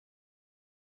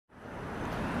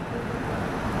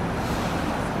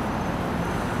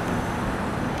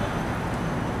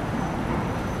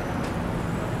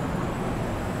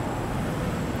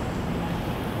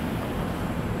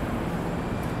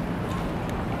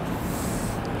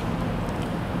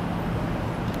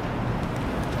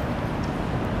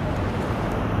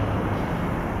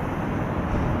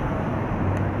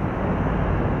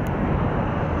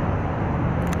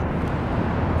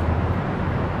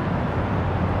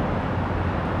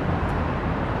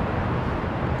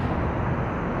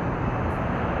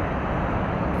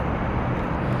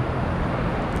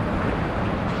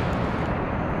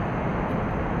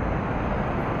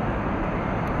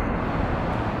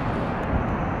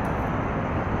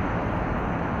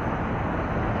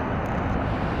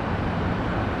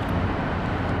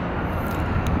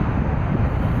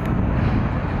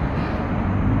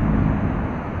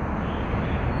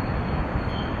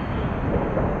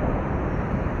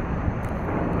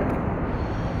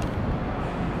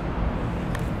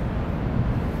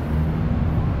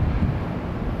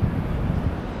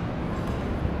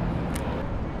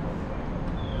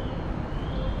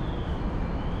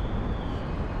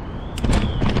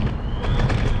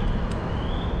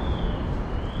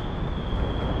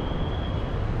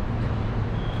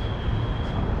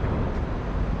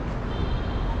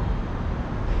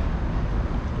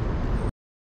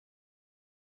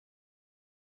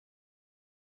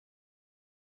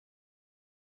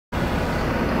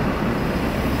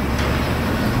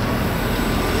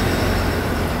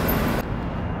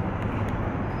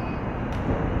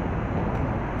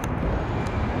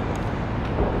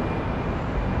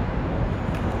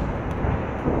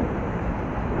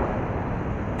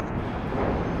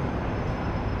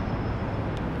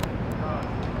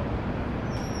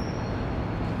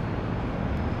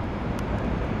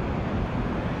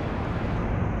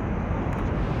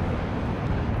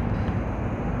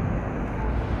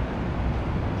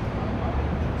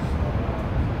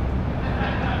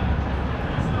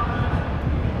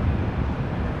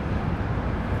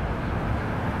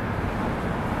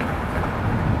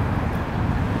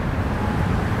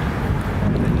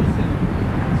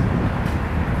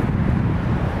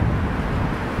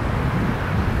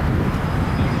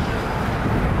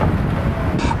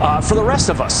For the rest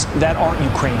of us that aren't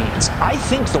Ukrainians, I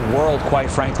think the world, quite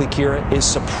frankly, Kira, is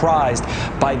surprised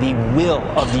by the will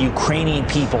of the Ukrainian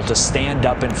people to stand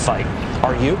up and fight.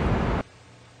 Are you?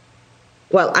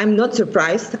 Well, I'm not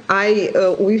surprised.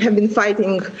 We have been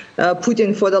fighting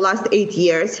Putin for the last 8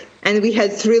 years, and we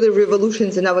had 3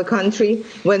 revolutions in our country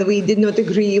when we did not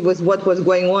agree with what was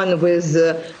going on with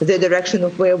the direction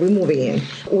of where we're moving in.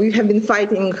 We have been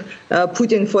fighting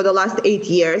Putin for the last 8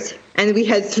 years, and we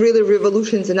had 3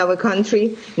 revolutions in our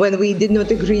country when we did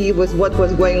not agree with what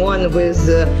was going on with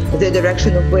the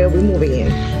direction of where we're moving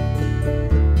in.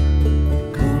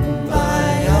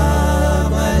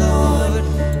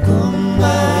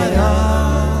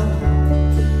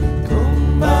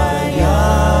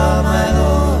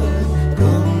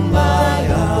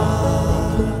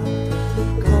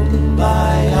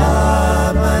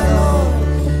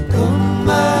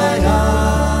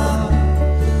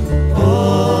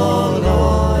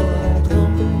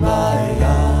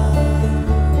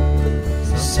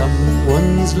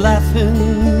 Someone's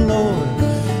laughing, Lord,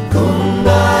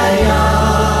 kumbaya.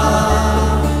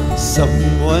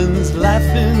 Someone's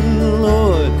laughing,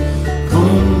 Lord,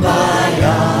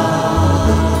 kumbaya.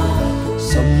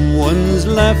 Someone's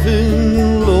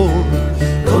laughing, Lord.